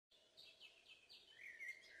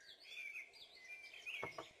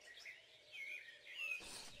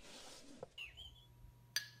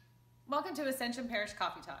Welcome to Ascension Parish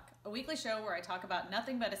Coffee Talk, a weekly show where I talk about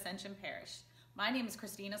nothing but Ascension Parish. My name is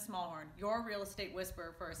Kristina Smallhorn, your real estate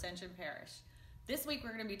whisperer for Ascension Parish. This week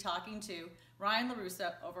we're going to be talking to Ryan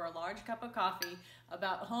Larussa over a large cup of coffee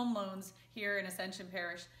about home loans here in Ascension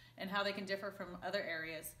Parish and how they can differ from other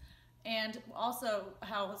areas. And also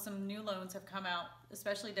how some new loans have come out,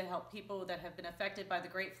 especially to help people that have been affected by the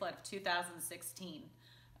Great Flood of 2016.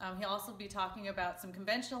 He'll also be talking about some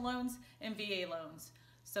conventional loans and VA loans.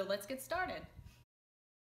 So let's get started.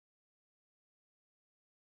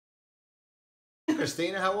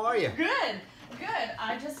 Kristina, how are you? Good, good.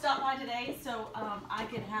 I just stopped by today so I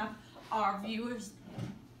could have our viewers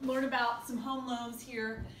learn about some home loans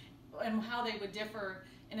here and how they would differ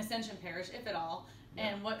in Ascension Parish, if at all,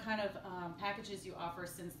 and what kind of packages you offer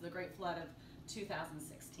since the Great Flood of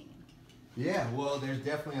 2016. Yeah, well, there's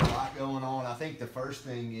definitely a lot going on. I think the first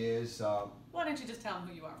thing is... why don't you just tell them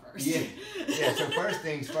who you are first? Yeah. So first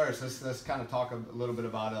things first, let's kind of talk a little bit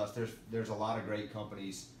about us. There's a lot of great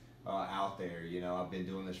companies out there. You know, I've been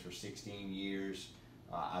doing this for 16 years.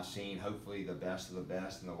 I've seen hopefully the best of the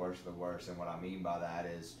best and the worst of the worst. And what I mean by that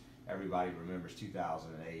is everybody remembers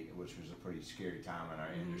 2008, which was a pretty scary time in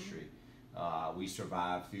our industry. We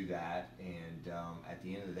survived through that, and at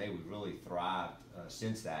the end of the day, we've really thrived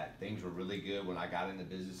since that. Things were really good when I got into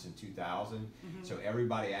business in 2000. So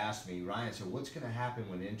everybody asked me, Ryan, so what's going to happen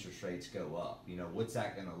when interest rates go up? You know, what's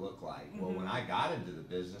that going to look like? Well, when I got into the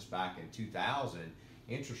business back in 2000,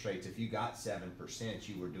 interest rates, if you got 7%,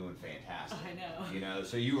 you were doing fantastic. I know. You know,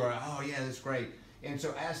 so you were, oh yeah, that's great. And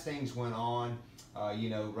so as things went on, you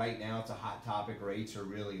know, right now it's a hot topic. Rates are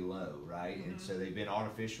really low, right? And so they've been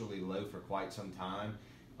artificially low for quite some time.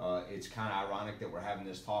 It's kind of ironic that we're having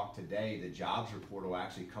this talk today. The jobs report will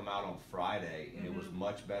actually come out on Friday, and it was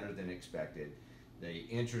much better than expected. The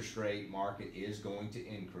interest rate market is going to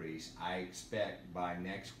increase. I expect by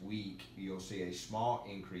next week you'll see a small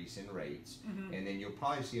increase in rates, and then you'll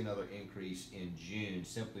probably see another increase in June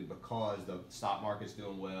simply because the stock market's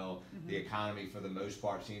doing well, the economy for the most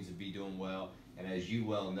part seems to be doing well, and as you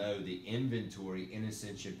well know, the inventory in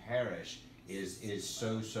Ascension Parish is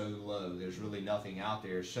so low. There's really nothing out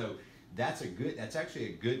there. So that's actually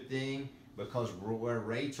a good thing. Because where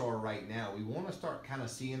rates are right now, we want to start kind of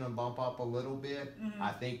seeing them bump up a little bit.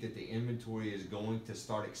 I think that the inventory is going to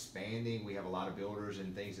start expanding. We have a lot of builders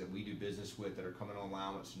and things that we do business with that are coming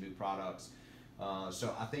online with some new products.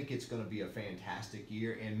 So I think it's going to be a fantastic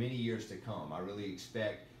year and many years to come. I really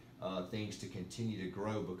expect things to continue to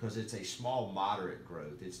grow because it's a small, moderate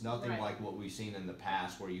growth. It's nothing like what we've seen in the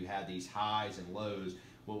past where you have these highs and lows.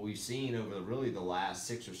 What we've seen over really the last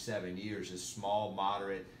 6 or 7 years is small,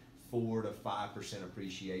 moderate, 4 to 5%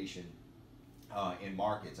 appreciation in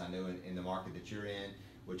markets. I know in the market that you're in,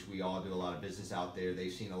 which we all do a lot of business out there,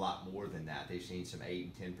 they've seen a lot more than that. They've seen some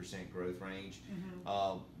 8 and 10% growth range.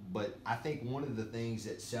 But I think one of the things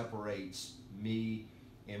that separates me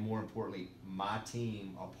and more importantly my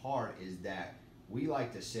team apart is that we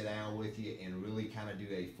like to sit down with you and really kind of do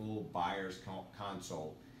a full buyer's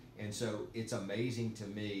consult. And so it's amazing to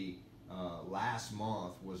me. Last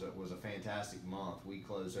month was a fantastic month. We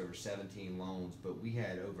closed over 17 loans, but we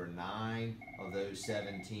had over 9 of those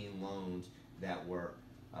 17 loans that were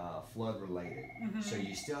flood related. So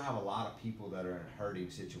you still have a lot of people that are in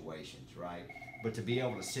hurting situations, right? But to be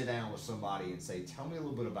able to sit down with somebody and say, tell me a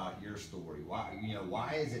little bit about your story.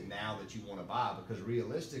 Why is it now that you want to buy? Because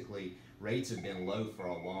realistically, rates have been low for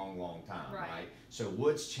a long time, right? So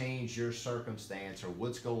what's changed your circumstance or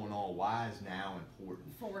what's going on? Why is now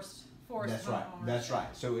important? Forced That's right. That's right.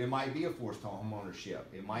 So it might be a forced home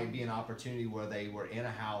ownership. It might be an opportunity where they were in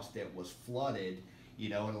a house that was flooded, you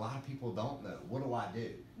know, and a lot of people don't know. What do I do?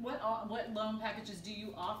 What loan packages do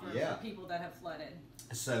you offer for people that have flooded?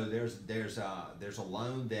 So there's a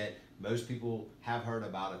loan that most people have heard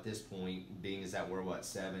about at this point, being is that we're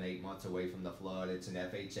 7-8 months away from the flood. It's an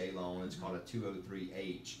FHA loan. It's called a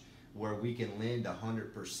 203H, where we can lend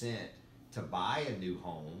 100% to buy a new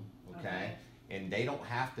home. Okay. And they don't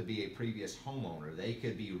have to be a previous homeowner. They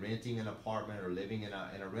could be renting an apartment or living in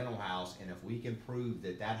a rental house, and if we can prove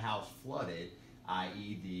that that house flooded,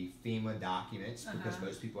 i.e. the FEMA documents, because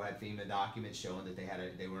most people had FEMA documents showing that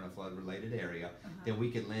they were in a flood-related area, then we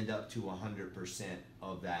could lend up to 100%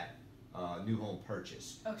 of that new home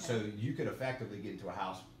purchase. So you could effectively get into a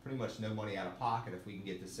house pretty much no money out of pocket if we can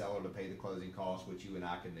get the seller to pay the closing costs, which you and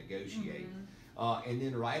I can negotiate. And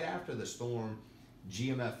then right after the storm,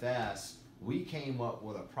 GMFS, we came up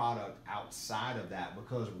with a product outside of that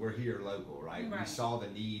because we're here local, right? We saw the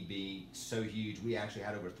need being so huge. We actually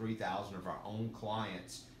had over 3,000 of our own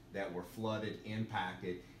clients that were flooded,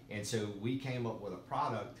 impacted. And so we came up with a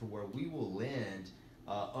product to where we will lend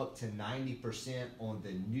up to 90% on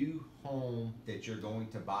the new home that you're going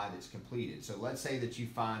to buy that's completed. So let's say that you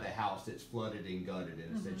find a house that's flooded and gutted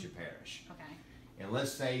in Ascension Parish. Okay. And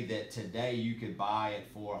let's say that today you could buy it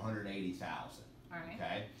for $180,000. All right.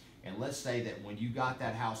 Okay. And let's say that when you got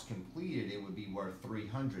that house completed, it would be worth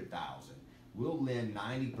 $300,000. We'll lend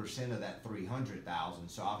 90% of that $300,000.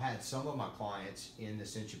 So I've had some of my clients in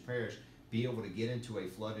Ascension Parish be able to get into a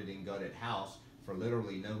flooded and gutted house for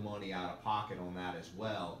literally no money out of pocket on that as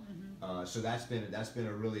well. So that's been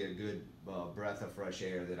a really a good breath of fresh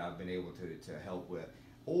air that I've been able to help with.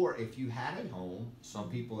 Or if you had a home, some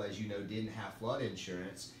people, as you know, didn't have flood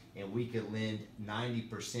insurance, and we could lend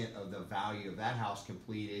 90% of the value of that house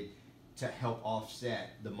completed to help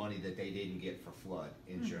offset the money that they didn't get for flood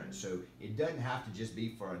insurance. So it doesn't have to just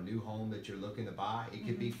be for a new home that you're looking to buy. It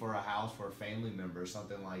could be for a house for a family member or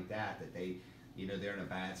something like that, that they, you know, they're in a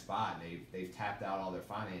bad spot and they've tapped out all their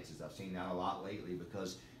finances. I've seen that a lot lately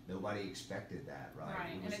because nobody expected that, right?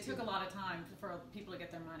 Right, and it took a lot of time for people to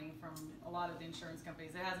get their money from a lot of the insurance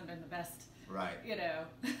companies. It hasn't been the best, right, you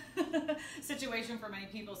know, situation for many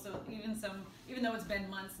people. So even though it's been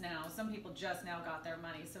months now, some people just now got their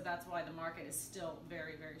money. So that's why the market is still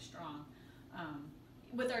very, very strong.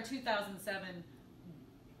 With our 2007,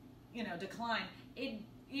 you know, decline,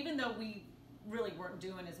 even though we really weren't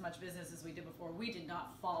doing as much business as we did before, we did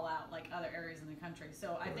not fall out like other areas in the country.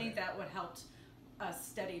 So I think that would help us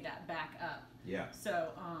steady that back up. Yeah. So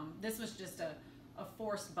this was just a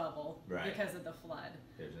forced bubble because of the flood.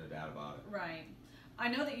 There's no doubt about it. Right. I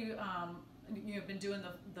know that you've been doing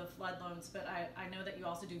the flood loans, but I know that you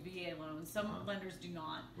also do VA loans. Some lenders do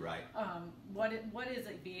not. Right. What is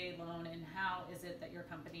a VA loan, and how is it that your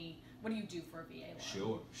company, what do you do for a VA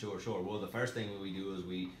loan? Sure. Well, the first thing that we do is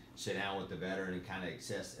we sit down with the veteran and kind of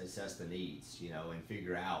assess the needs, you know, and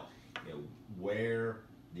figure out, you know, where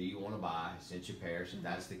do you want to buy Ascension Parish, if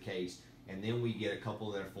that's the case. And then we get a couple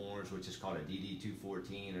of their forms, which is called a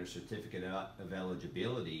DD-214 or Certificate of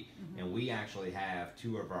Eligibility. And we actually have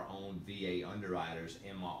two of our own VA underwriters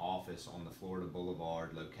in my office on the Florida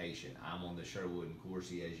Boulevard location. I'm on the Sherwood and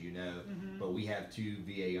Coursey, as you know, but we have two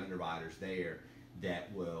VA underwriters there that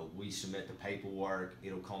we submit the paperwork,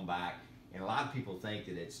 it'll come back. And a lot of people think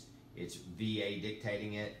that it's VA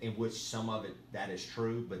dictating it, in which some of it, that is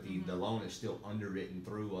true, but the loan is still underwritten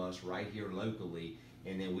through us right here locally.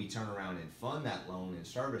 And then we turn around and fund that loan and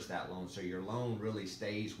service that loan, so your loan really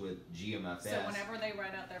stays with GMFS. So whenever they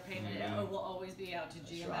write out their payment, it will always be out to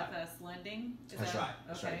GMFS Lending? That's right.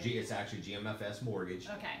 It's actually GMFS Mortgage.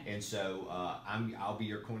 Okay. And so I'll be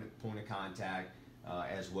your point of contact,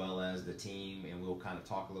 as well as the team, and we'll kind of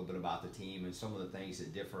talk a little bit about the team and some of the things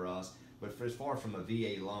that differ us. But as far from a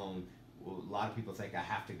VA loan, well, a lot of people think I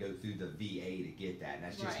have to go through the VA to get that, and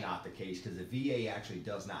that's just not the case, because the VA actually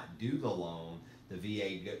does not do the loan. The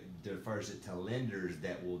VA defers it to lenders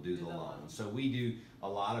that will do the loan. So we do a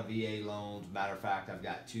lot of VA loans. Matter of fact, I've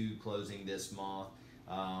got 2 closing this month.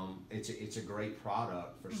 It's a great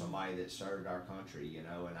product for somebody that served our country, you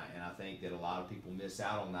know, and I think that a lot of people miss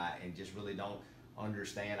out on that and just really don't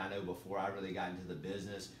understand. I know before I really got into the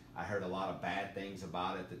business, I heard a lot of bad things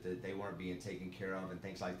about it, that they weren't being taken care of and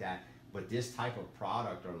things like that. But this type of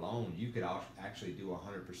product or loan, you could actually do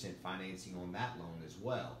 100% financing on that loan as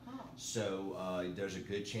well. So there's a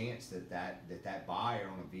good chance that buyer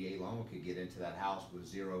on a VA loan could get into that house with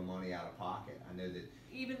zero money out of pocket. I know that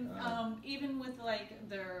even with like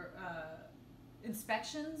their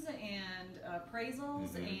inspections and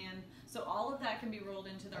appraisals, and so all of that can be rolled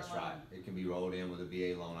into their loan. That's right. It can be rolled in with a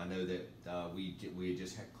VA loan. I know that we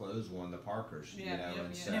just had closed one, the Parkers, you know,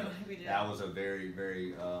 and so that was a very,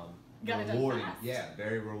 very rewarding.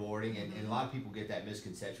 Very rewarding. And a lot of people get that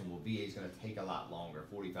misconception, well, VA is going to take a lot longer,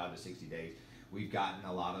 45 to 60 days. We've gotten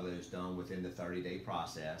a lot of those done within the 30-day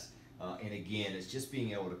process. And again, it's just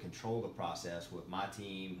being able to control the process with my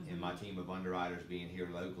team and my team of underwriters being here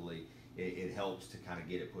locally. It helps to kind of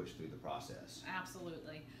get it pushed through the process.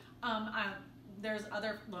 Absolutely. There's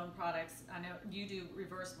other loan products. I know you do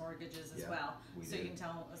reverse mortgages as well. So you can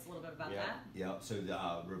tell us a little bit about that? Yep. So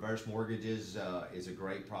the reverse mortgages is a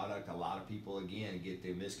great product. A lot of people, again, get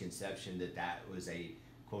the misconception that was a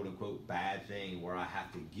quote-unquote bad thing where I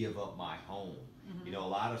have to give up my home. You know, a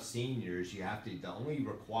lot of seniors, the only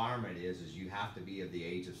requirement is you have to be of the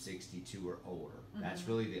age of 62 or older. That's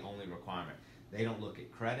really the only requirement. They don't look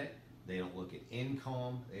at credit. They don't look at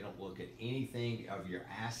income. They don't look at anything of your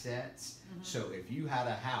assets. So if you had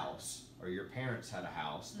a house, or your parents had a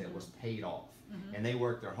house that was paid off, and they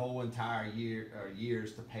worked their whole entire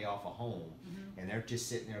years to pay off a home, and they're just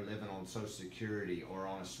sitting there living on Social Security or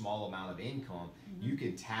on a small amount of income, you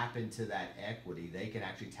can tap into that equity. They can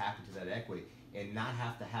actually tap into that equity and not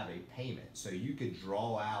have to have a payment. So you could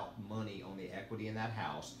draw out money on the equity in that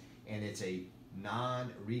house, and it's a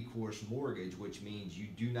non-recourse mortgage, which means you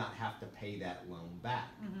do not have to pay that loan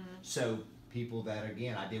back. So people that,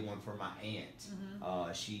 again, I did one for my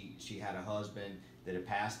aunt. She had a husband that had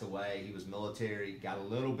passed away. He was military, got a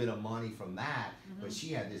little bit of money from that, but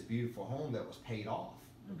she had this beautiful home that was paid off.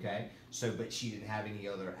 Okay, so but she didn't have any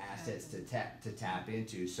other assets to tap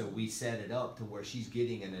into, so we set it up to where she's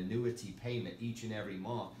getting an annuity payment each and every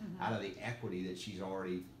month out of the equity that she's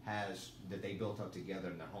already has, that they built up together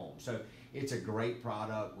in their home. So it's a great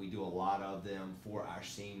product. We do a lot of them for our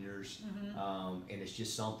seniors, and it's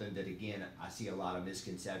just something that, again, I see a lot of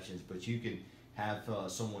misconceptions, but you can have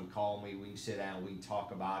someone call me, we can sit down, we can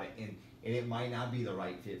talk about it, and it might not be the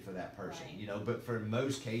right fit for that person, you know, but for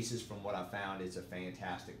most cases, from what I found, it's a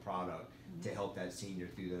fantastic product to help that senior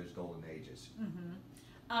through those golden ages.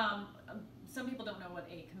 Some people don't know what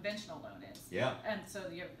a conventional loan is. Yeah. And so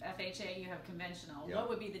you have FHA, you have conventional. Yeah. What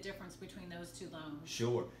would be the difference between those two loans?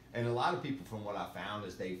 Sure. And a lot of people, from what I found,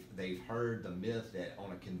 is they've heard the myth that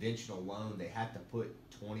on a conventional loan they have to put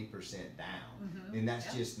 20% down, and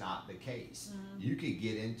that's just not the case. You could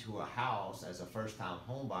get into a house as a first-time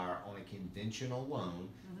home buyer on a conventional loan.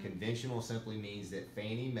 Conventional simply means that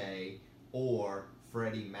Fannie Mae or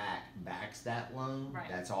Freddie Mac backs that loan.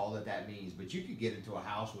 That's all that means. But you could get into a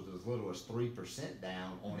house with as little as 3%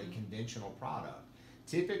 down on a conventional product.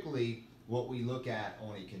 Typically, what we look at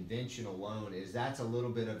on a conventional loan is that's a little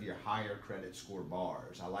bit of your higher credit score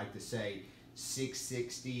bars. I like to say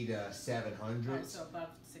 660 to 700. Oh, so above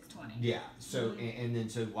 620. Yeah. So and then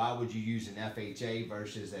so why would you use an FHA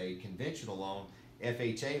versus a conventional loan?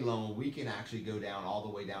 FHA loan, we can actually go down all the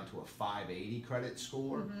way down to a 580 credit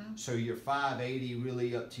score. So your 580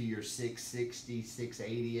 really up to your 660,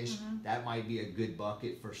 680-ish, that might be a good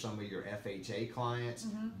bucket for some of your FHA clients.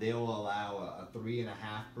 They'll allow a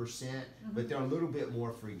 3.5%, but they're a little bit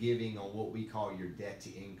more forgiving on what we call your debt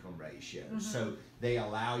to income ratio. So they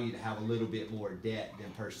allow you to have a little bit more debt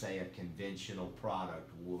than per se a conventional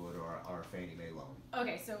product would, or a Fannie Mae loan.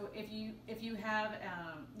 Okay, so if you have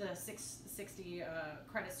the 660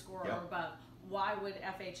 credit score or above, why would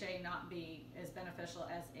FHA not be as beneficial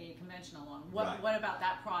as a conventional loan? What about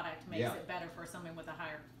that product makes it better for someone with a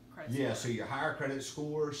higher credit score? Yeah, so your higher credit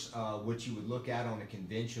scores, what you would look at on a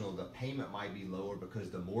conventional, the payment might be lower because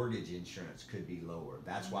the mortgage insurance could be lower.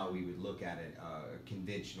 That's why we would look at a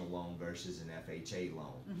conventional loan versus an FHA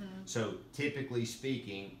loan. So typically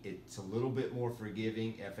speaking, it's a little bit more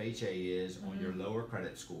forgiving, FHA is, on your lower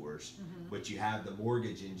credit scores, but you have the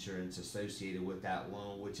mortgage insurance associated with that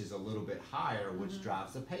loan, which is a little bit higher, which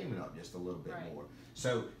drives the payment up just a little bit more.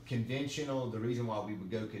 So conventional, the reason why we would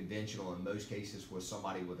go conventional in most cases with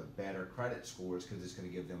somebody with a better credit score is because it's going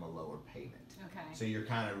to give them a lower payment. Okay. So you're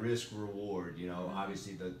kind of risk reward, you know,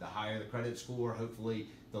 obviously the higher the credit score, hopefully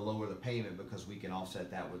the lower the payment, because we can offset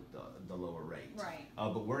that with the lower rates.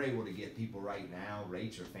 But we're able to get people right now,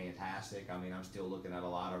 rates are fantastic. I mean, I'm still looking at a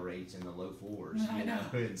lot of rates in the low 4s, you know.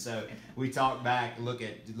 And so we talk back, look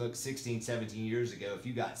 16, 17 years ago, if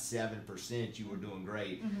you got 7%, you were doing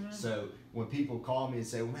great. So when people call me and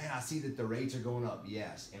say, well, man, I see that the rates are going up,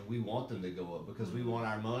 yes, and we want them to go up because we want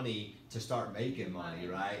our money to start making money,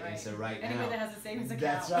 right? And so right anybody now, that has a savings account,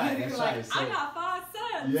 that's right. That's like, right. So, I got 5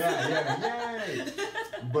 cents. Yeah, yay!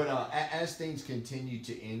 But as things continue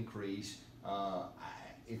to increase,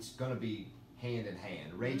 it's going to be hand in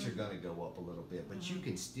hand. Rates are going to go up a little bit, but you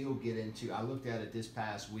can still get into. I looked at it this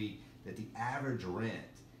past week that the average rent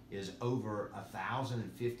is over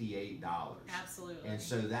 $1,058. Absolutely. And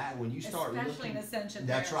so that when you start especially looking, in Ascension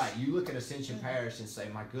that's Parish. right. You look at Ascension Parish and say,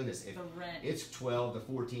 my goodness, if the rent. it's $1,200 to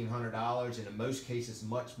 $1,400, and in most cases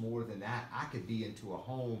much more than that, I could be into a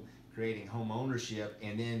home creating home ownership,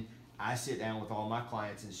 and then I sit down with all my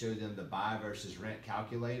clients and show them the buy versus rent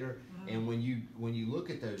calculator. And when you look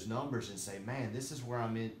at those numbers and say, man, this is where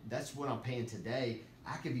I'm in, that's what I'm paying today.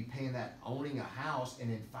 I could be paying that owning a house, and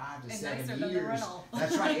in 5 to 7 years,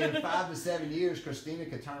 that's right, in 5 to 7 years, Kristina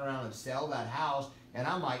could turn around and sell that house, and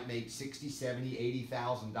I might make $60,000, $70,000,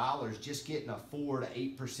 $80,000 just getting a 4 to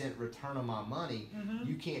 8% return on my money.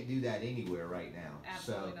 You can't do that anywhere right now.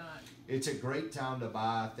 Absolutely so not. It's a great time to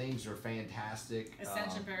buy. Things are fantastic.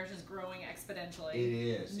 Ascension Parish is growing exponentially. It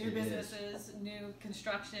is. New businesses, new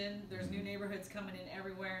construction. There's new neighborhoods coming in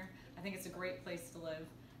everywhere. I think it's a great place to live.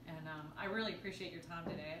 And I really appreciate your time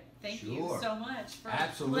today. Thank you so much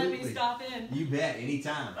for letting me stop in. You bet.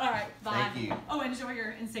 Anytime. All right. Bye. Thank you. Oh, enjoy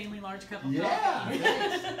your insanely large cup of coffee.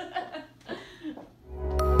 Yeah.